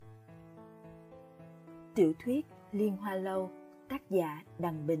tiểu thuyết Liên Hoa Lâu, tác giả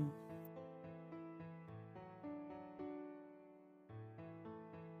Đằng, Bình.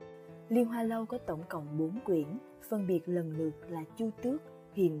 Liên Hoa Lâu có tổng cộng 4 quyển, phân biệt lần lượt là Chu Tước,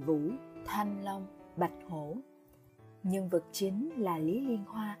 Huyền Vũ, Thanh Long, Bạch Hổ. Nhân vật chính là Lý Liên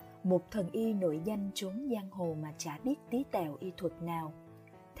Hoa, một thần y nổi danh trốn giang hồ mà chả biết tí tẹo y thuật nào.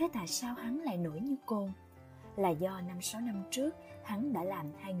 Thế tại sao hắn lại nổi như côn? Là do 5-6 năm trước hắn đã làm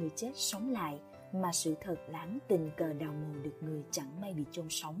 2 người chết sống lại, mà sự thật là hắn tình cờ đào mồ được người chẳng may bị chôn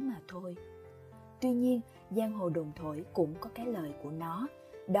sống mà thôi. Tuy nhiên, giang hồ đồn thổi cũng có cái lời của nó,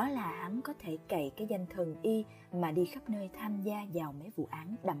 đó là hắn có thể cậy cái danh thần y mà đi khắp nơi tham gia vào mấy vụ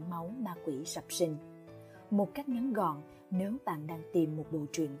án đẫm máu ma quỷ sập sình. Một cách ngắn gọn, nếu bạn đang tìm một bộ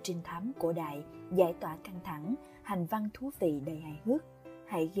truyện trinh thám cổ đại, giải tỏa căng thẳng, hành văn thú vị đầy hài hước,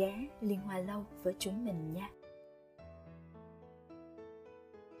 hãy ghé Liên Hoa Lâu với chúng mình nha.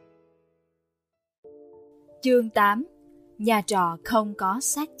 Chương 8. Nhà trọ không có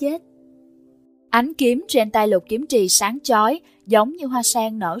xác chết. Ánh kiếm trên tay Lục Kiếm Trì sáng chói, giống như hoa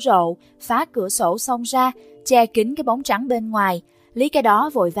sen nở rộ, phá cửa sổ xông ra, che kín cái bóng trắng bên ngoài. Lý cái đó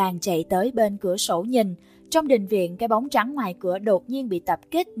vội vàng chạy tới bên cửa sổ nhìn. Trong đình viện, cái bóng trắng ngoài cửa đột nhiên bị tập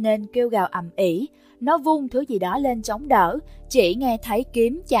kích nên kêu gào ầm ĩ. Nó vung thứ gì đó lên chống đỡ, chỉ nghe thấy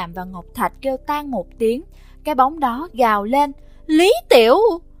kiếm chạm vào ngọc thạch kêu tan một tiếng. Cái bóng đó gào lên, Lý Tiểu!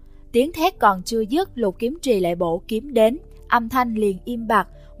 Tiếng thét còn chưa dứt, Lục Kiếm Trì lại bổ kiếm đến. Âm thanh liền im bặt.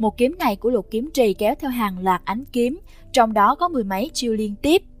 Một kiếm này của Lục Kiếm Trì kéo theo hàng loạt ánh kiếm, trong đó có 10 mấy chiêu liên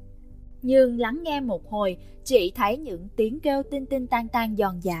tiếp. Nhưng lắng nghe một hồi, chỉ thấy những tiếng kêu tinh tinh tan tan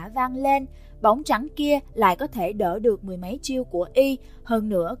giòn giã vang lên. Bóng trắng kia lại có thể đỡ được 10 mấy chiêu của y, hơn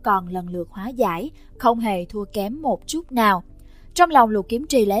nữa còn lần lượt hóa giải, không hề thua kém một chút nào. Trong lòng Lục Kiếm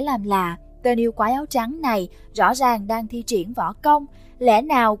Trì lấy làm lạ, tên yêu quái áo trắng này rõ ràng đang thi triển võ công, lẽ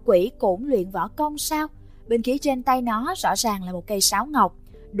nào quỷ cũng luyện võ công sao? Binh khí trên tay nó rõ ràng là một cây sáo ngọc.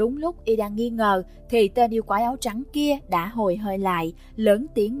 Đúng lúc y đang nghi ngờ thì tên yêu quái áo trắng kia đã hồi hơi lại, lớn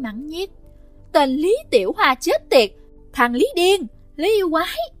tiếng mắng nhiếc. Tên Lý Tiểu Hoa chết tiệt, thằng Lý điên, Lý yêu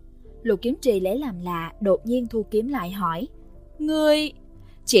quái. Lục Kiếm Trì lấy làm lạ, đột nhiên thu kiếm lại hỏi. Ngươi...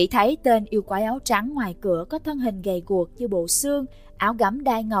 Chỉ thấy tên yêu quái áo trắng ngoài cửa có thân hình gầy guộc như bộ xương, áo gấm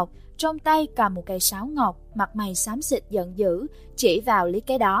đai ngọc, trong tay cầm một cây sáo ngọc, mặt mày xám xịt giận dữ, chỉ vào Lý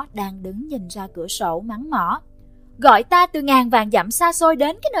cái đó đang đứng nhìn ra cửa sổ mắng mỏ. Gọi ta từ ngàn vàng dặm xa xôi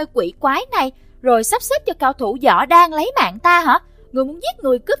đến cái nơi quỷ quái này, rồi sắp xếp cho cao thủ võ đang lấy mạng ta hả? Người muốn giết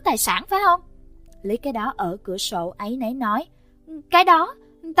người cướp tài sản phải không? Lý cái đó ở cửa sổ ấy nấy nói. Cái đó,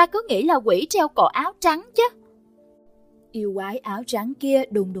 ta cứ nghĩ là quỷ treo cổ áo trắng chứ. Yêu quái áo trắng kia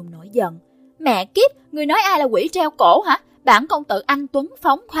đùng đùng nổi giận. Mẹ kiếp, người nói ai là quỷ treo cổ hả? Bản công tử anh tuấn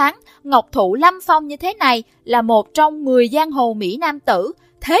phóng khoáng, ngọc thụ lâm phong như thế này là một trong 10 giang hồ mỹ nam tử.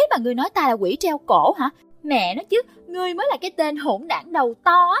 Thế mà người nói ta là quỷ treo cổ hả? Mẹ nó chứ, ngươi mới là cái tên hỗn đảng đầu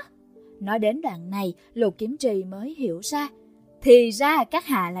to á. Nói đến đoạn này, Lục Kiếm Trì mới hiểu ra. Thì ra các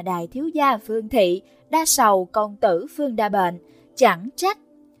hạ là đại thiếu gia Phương Thị, đa sầu công tử Phương đa bệnh. Chẳng trách.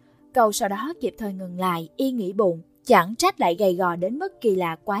 Câu sau đó kịp thời ngừng lại, y nghĩ bụng. Chẳng trách lại gầy gò đến mức kỳ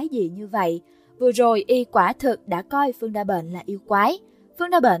lạ quái gì như vậy. Vừa rồi y quả thực đã coi Phương đa bệnh là yêu quái. Phương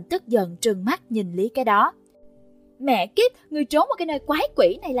đa bệnh tức giận trừng mắt nhìn Lý cái đó. Mẹ kiếp, người trốn vào cái nơi quái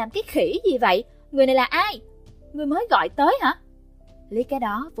quỷ này làm cái khỉ gì vậy? Người này là ai? Người mới gọi tới hả? Lý cái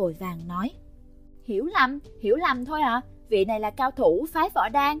đó vội vàng nói. Hiểu lầm thôi à. Vị này là cao thủ phái võ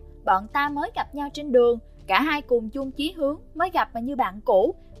đan. Bọn ta mới gặp nhau trên đường. Cả hai cùng chung chí hướng, mới gặp mà như bạn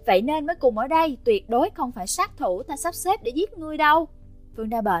cũ. Vậy nên mới cùng ở đây. Tuyệt đối không phải sát thủ ta sắp xếp để giết ngươi đâu. Phương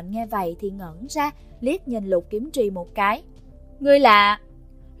đa bệnh nghe vậy thì ngẩn ra, liếc nhìn Lục Kiếm Trì một cái. Ngươi là...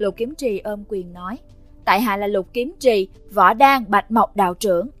 Lục Kiếm Trì ôm quyền nói. Tại hạ là Lục Kiếm Trì, võ đan Bạch Mộc đạo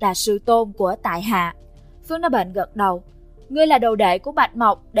trưởng, là sư tôn của tại hạ. Phương đa bệnh gật đầu. Ngươi là đồ đệ của Bạch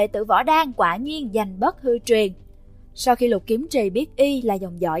Mộc, đệ tử võ đan quả nhiên danh bất hư truyền. Sau khi Lục Kiếm Trì biết y là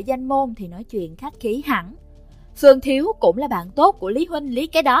dòng dõi danh môn thì nói chuyện khách khí hẳn. Phương thiếu cũng là bạn tốt của Lý huynh Lý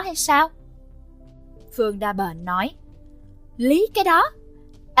cái đó hay sao? Phương đa bệnh nói. Lý cái đó?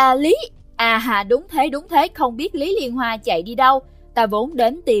 Lý? Đúng thế, không biết Lý Liên Hoa chạy đi đâu. Ta vốn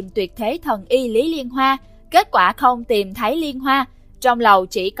đến tìm tuyệt thế thần y Lý Liên Hoa, kết quả không tìm thấy Liên Hoa, trong lầu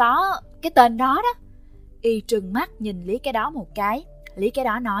chỉ có cái tên đó đó. Y trừng mắt nhìn Lý cái đó một cái. Lý cái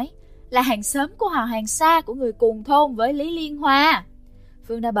đó nói, là hàng xóm của họ hàng xa của người cùng thôn với Lý Liên Hoa.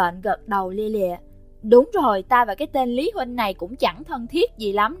 Phương đa bệnh gật đầu lia lịa. Đúng rồi, ta và cái tên Lý huynh này cũng chẳng thân thiết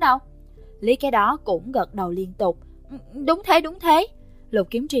gì lắm đâu. Lý cái đó cũng gật đầu liên tục. Đúng thế. Lục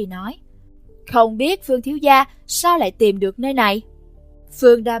Kiếm Trì nói. Không biết Phương thiếu gia sao lại tìm được nơi này?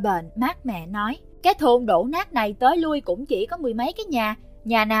 Phương đa bệnh mát mẻ nói. Cái thôn đổ nát này tới lui cũng chỉ có 10 mấy cái nhà.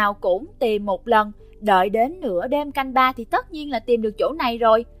 Nhà nào cũng tìm một lần, đợi đến nửa đêm canh 3 thì tất nhiên là tìm được chỗ này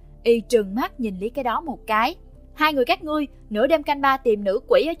rồi. Y trừng mắt nhìn Lý cái đó một cái. Hai người các ngươi nửa đêm canh 3 tìm nữ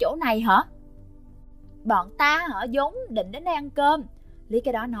quỷ ở chỗ này hả? Bọn ta hả, vốn định đến đây ăn cơm, Lý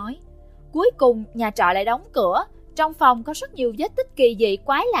cái đó nói. Cuối cùng nhà trọ lại đóng cửa. Trong phòng có rất nhiều vết tích kỳ dị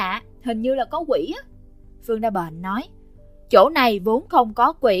quái lạ, hình như là có quỷ á. Phương Đa Bệnh nói. Chỗ này vốn không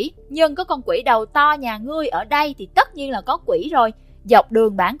có quỷ, nhưng có con quỷ đầu to nhà ngươi ở đây thì tất nhiên là có quỷ rồi. Dọc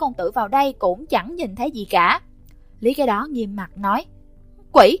đường bản công tử vào đây cũng chẳng nhìn thấy gì cả. Lý cái đó nghiêm mặt nói.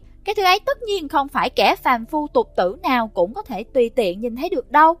 Quỷ, cái thứ ấy tất nhiên không phải kẻ phàm phu tục tử nào cũng có thể tùy tiện nhìn thấy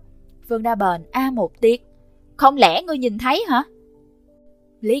được đâu. Phương Đa Bệnh a một tiếng. Không lẽ ngươi nhìn thấy hả?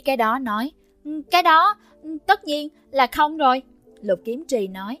 Lý cái đó nói. Cái đó tất nhiên là không rồi. Lục Kiếm Trì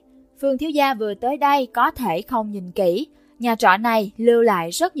nói. Phương thiếu gia vừa tới đây có thể không nhìn kỹ. Nhà trọ này lưu lại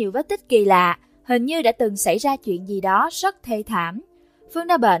rất nhiều vết tích kỳ lạ, hình như đã từng xảy ra chuyện gì đó rất thê thảm. Phương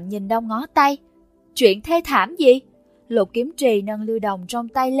Đa Bệnh nhìn đông ngó tay. Chuyện thê thảm gì? Lục Kiếm Trì nâng lưu đồng trong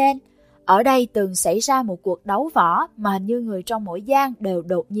tay lên. Ở đây từng xảy ra một cuộc đấu võ mà hình như người trong mỗi gian đều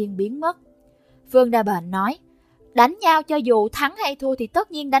đột nhiên biến mất. Phương Đa Bệnh nói. Đánh nhau cho dù thắng hay thua thì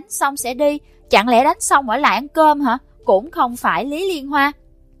tất nhiên đánh xong sẽ đi. Chẳng lẽ đánh xong ở lại ăn cơm hả? Cũng không phải Lý Liên Hoa.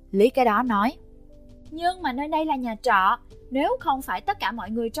 Lý cái đó nói. Nhưng mà nơi đây là nhà trọ. Nếu không phải tất cả mọi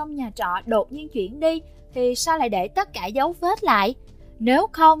người trong nhà trọ đột nhiên chuyển đi thì sao lại để tất cả dấu vết lại? Nếu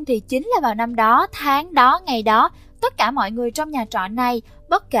không thì chính là vào năm đó, tháng đó, ngày đó, tất cả mọi người trong nhà trọ này,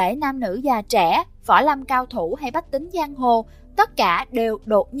 bất kể nam nữ già trẻ, võ lâm cao thủ hay bách tính giang hồ, tất cả đều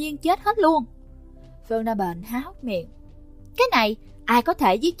đột nhiên chết hết luôn. Phương Đa Bệnh há hốc miệng. Cái này, ai có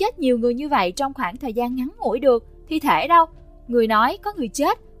thể giết chết nhiều người như vậy trong khoảng thời gian ngắn ngủi được? Thi thể đâu? Người nói có người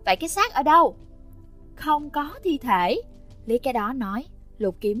chết, vậy cái xác ở đâu? Không có thi thể. Lý cái đó nói.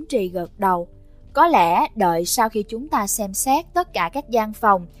 Lục Kiếm Trì gật đầu. Có lẽ đợi sau khi chúng ta xem xét tất cả các gian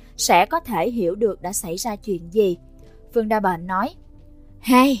phòng sẽ có thể hiểu được đã xảy ra chuyện gì. Phương Đa Bệnh nói.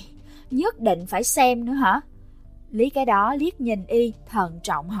 Hey, nhất định phải xem nữa hả? Lý cái đó liếc nhìn y, thận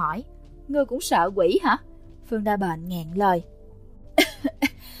trọng hỏi. Ngươi cũng sợ quỷ hả? Phương Đa Bệnh nghẹn lời.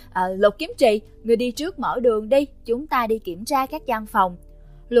 Lục Kiếm Trì, ngươi đi trước mở đường đi, chúng ta đi kiểm tra các gian phòng.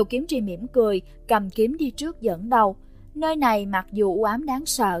 Lục Kiếm Trì mỉm cười, cầm kiếm đi trước dẫn đầu. Nơi này mặc dù u ám đáng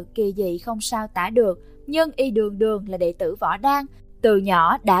sợ, kỳ dị không sao tả được, nhưng y đường đường là đệ tử võ đan, từ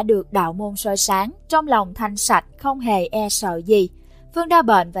nhỏ đã được đạo môn soi sáng, trong lòng thanh sạch, không hề e sợ gì. Phương Đa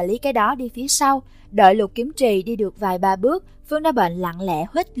Bệnh và Lý cái đó đi phía sau, đợi Lục Kiếm Trì đi được vài ba bước, Phương Đa Bệnh lặng lẽ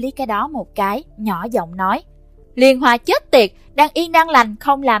huých Lý cái đó một cái, nhỏ giọng nói. Liên Hoa chết tiệt, đang yên đang lành,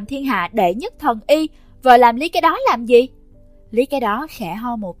 không làm thiên hạ đệ nhất thần y, vợ làm Lý cái đó làm gì? Lý cái đó khẽ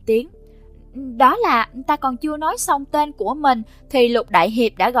ho một tiếng. Đó là ta còn chưa nói xong tên của mình thì Lục Đại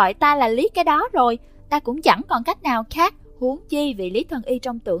Hiệp đã gọi ta là Lý cái đó rồi. Ta cũng chẳng còn cách nào khác, huống chi vì Lý thần y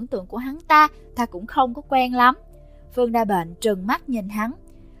trong tưởng tượng của hắn ta cũng không có quen lắm. Phương Đa Bệnh trừng mắt nhìn hắn.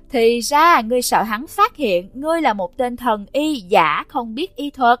 Thì ra ngươi sợ hắn phát hiện ngươi là một tên thần y giả không biết y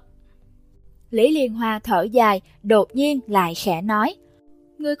thuật. Lý Liên Hoa thở dài, đột nhiên lại khẽ nói.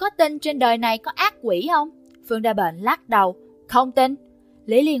 Ngươi có tin trên đời này có ác quỷ không? Phương Đa Bệnh lắc đầu. Không tin.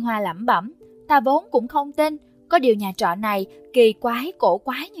 Lý Liên Hoa lẩm bẩm. Ta vốn cũng không tin. Có điều nhà trọ này kỳ quái cổ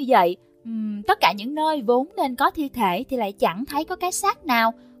quái như vậy. Tất cả những nơi vốn nên có thi thể thì lại chẳng thấy có cái xác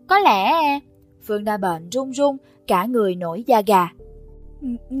nào. Có lẽ... Phương Đa Bệnh run run, cả người nổi da gà.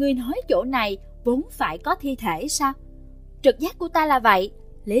 Ngươi nói chỗ này vốn phải có thi thể sao? Trực giác của ta là vậy.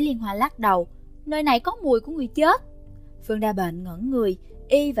 Lý Liên Hoa lắc đầu. Nơi này có mùi của người chết. Phương Đa Bệnh ngẩn người.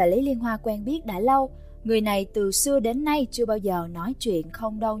 Y và Lý Liên Hoa quen biết đã lâu. Người này từ xưa đến nay chưa bao giờ nói chuyện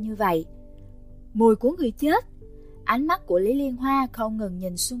không đâu như vậy. Mùi của người chết. Ánh mắt của Lý Liên Hoa không ngừng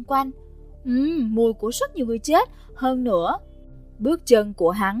nhìn xung quanh. Mùi của rất nhiều người chết. Hơn nữa, bước chân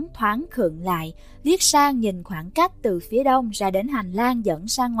của hắn thoáng khựng lại, liếc sang nhìn khoảng cách từ phía đông ra đến hành lang dẫn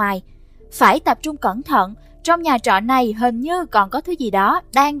ra ngoài. Phải tập trung cẩn thận, trong nhà trọ này hình như còn có thứ gì đó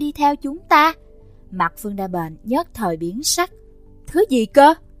đang đi theo chúng ta. Mặt Phương Đa Bệnh nhất thời biến sắc. Thứ gì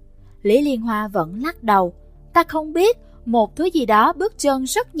cơ? Lý Liên Hoa vẫn lắc đầu. Ta không biết, một thứ gì đó bước chân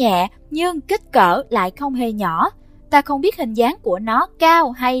rất nhẹ nhưng kích cỡ lại không hề nhỏ. Ta không biết hình dáng của nó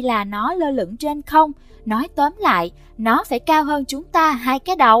cao hay là nó lơ lửng trên không. Nói tóm lại, nó phải cao hơn chúng ta 2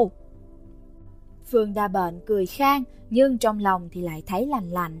 cái đầu. Phương Đa Bệnh cười khan, nhưng trong lòng thì lại thấy lành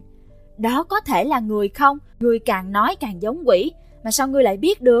lạnh. Đó có thể là người không? Người càng nói càng giống quỷ, mà sao ngươi lại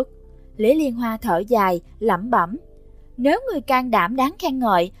biết được? Lý Liên Hoa thở dài, lẩm bẩm. Nếu người can đảm đáng khen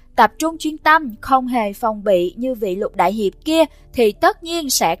ngợi, tập trung chuyên tâm, không hề phòng bị như vị Lục Đại Hiệp kia, thì tất nhiên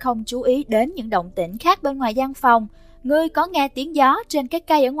sẽ không chú ý đến những động tĩnh khác bên ngoài gian phòng. Ngươi có nghe tiếng gió trên cái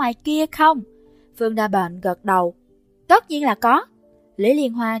cây ở ngoài kia không? Phương Đa Bệnh gật đầu. Tất nhiên là có. Lý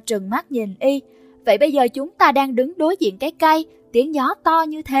Liên Hoa trừng mắt nhìn y. Vậy bây giờ chúng ta đang đứng đối diện cái cây, tiếng gió to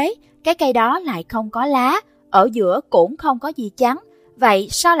như thế, cái cây đó lại không có lá, ở giữa cũng không có gì chắn. Vậy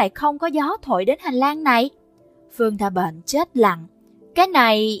sao lại không có gió thổi đến hành lang này? Phương Đa Bệnh chết lặng. Cái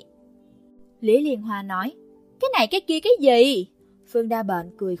này... Lý Liên Hoa nói, cái này cái kia cái gì? Phương Đa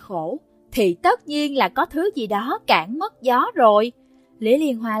Bệnh cười khổ. Thì tất nhiên là có thứ gì đó cản mất gió rồi. Lý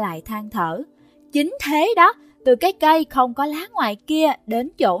Liên Hoa lại than thở. Chính thế đó, từ cái cây không có lá ngoài kia đến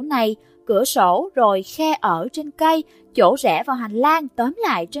chỗ này, cửa sổ rồi khe ở trên cây, chỗ rẽ vào hành lang, tóm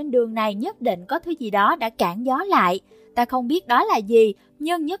lại trên đường này nhất định có thứ gì đó đã cản gió lại. Ta không biết đó là gì,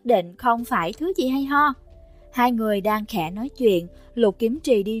 nhưng nhất định không phải thứ gì hay ho. Hai người đang khẽ nói chuyện, Lục Kiếm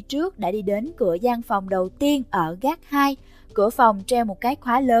Trì đi trước đã đi đến cửa gian phòng đầu tiên ở gác 2. Cửa phòng treo một cái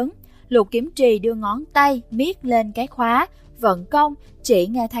khóa lớn. Lục Kiếm Trì đưa ngón tay miết lên cái khóa, vận công, chỉ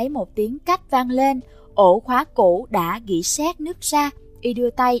nghe thấy một tiếng cách vang lên. Ổ khóa cũ đã gỉ sét nứt ra. Y đưa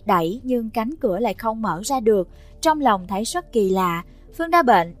tay đẩy nhưng cánh cửa lại không mở ra được. Trong lòng thấy rất kỳ lạ. Phương Đa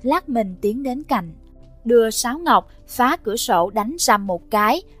Bệnh lắc mình tiến đến cạnh, đưa sáo ngọc phá cửa sổ đánh rầm một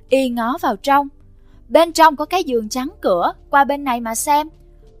cái. Y ngó vào trong. Bên trong có cái giường trắng cửa, qua bên này mà xem.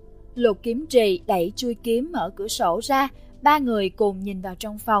 Lục Kiếm Trì đẩy chui kiếm mở cửa sổ ra. Ba người cùng nhìn vào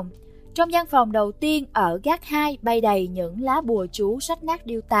trong phòng. Trong gian phòng đầu tiên ở gác 2 bay đầy những lá bùa chú rách nát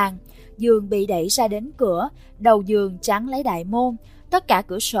điêu tàn. Giường bị đẩy ra đến cửa, đầu giường chắn lấy đại môn. Tất cả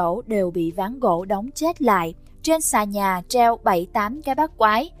cửa sổ đều bị ván gỗ đóng chết lại. Trên xà nhà treo 7-8 cái bát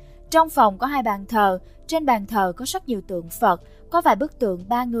quái. Trong phòng có 2 bàn thờ, trên bàn thờ có rất nhiều tượng Phật, có vài bức tượng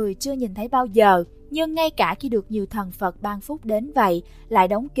ba người chưa nhìn thấy bao giờ. Nhưng ngay cả khi được nhiều thần Phật ban phúc đến vậy, lại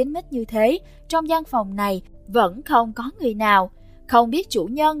đóng kín mít như thế, trong gian phòng này vẫn không có người nào. Không biết chủ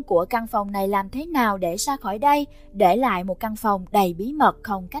nhân của căn phòng này làm thế nào để ra khỏi đây, để lại một căn phòng đầy bí mật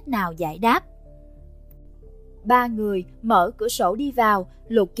không cách nào giải đáp. Ba người mở cửa sổ đi vào,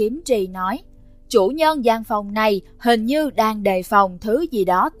 Lục Kiếm Trì nói, chủ nhân gian phòng này hình như đang đề phòng thứ gì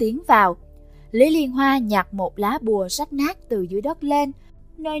đó tiến vào. Lý Liên Hoa nhặt một lá bùa rách nát từ dưới đất lên.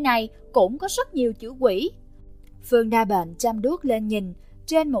 Nơi này cũng có rất nhiều chữ quỷ. Phương Đa Bệnh chăm đuốc lên nhìn,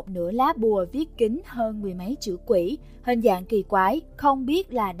 trên một nửa lá bùa viết kín hơn 10 mấy chữ quỷ, hình dạng kỳ quái, không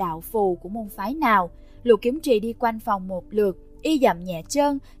biết là đạo phù của môn phái nào. Lục Kiếm Trì đi quanh phòng một lượt, y dậm nhẹ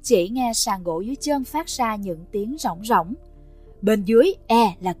chân, chỉ nghe sàn gỗ dưới chân phát ra những tiếng rỗng rỗng. Bên dưới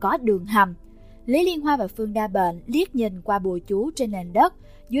là có đường hầm. Lý Liên Hoa và Phương Đa Bệnh liếc nhìn qua bùa chú trên nền đất.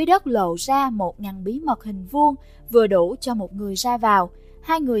 Dưới đất lộ ra một ngăn bí mật hình vuông, vừa đủ cho một người ra vào.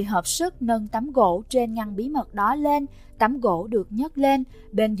 Hai người hợp sức nâng tấm gỗ trên ngăn bí mật đó lên. Tấm gỗ được nhấc lên,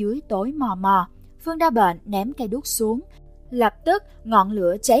 bên dưới tối mò mò. Phương Đa Bệnh ném cây đuốc xuống. Lập tức ngọn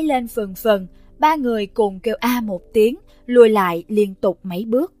lửa cháy lên phừng phừng. Ba người cùng kêu a một tiếng, lùi lại liên tục mấy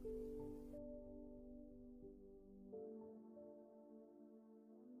bước.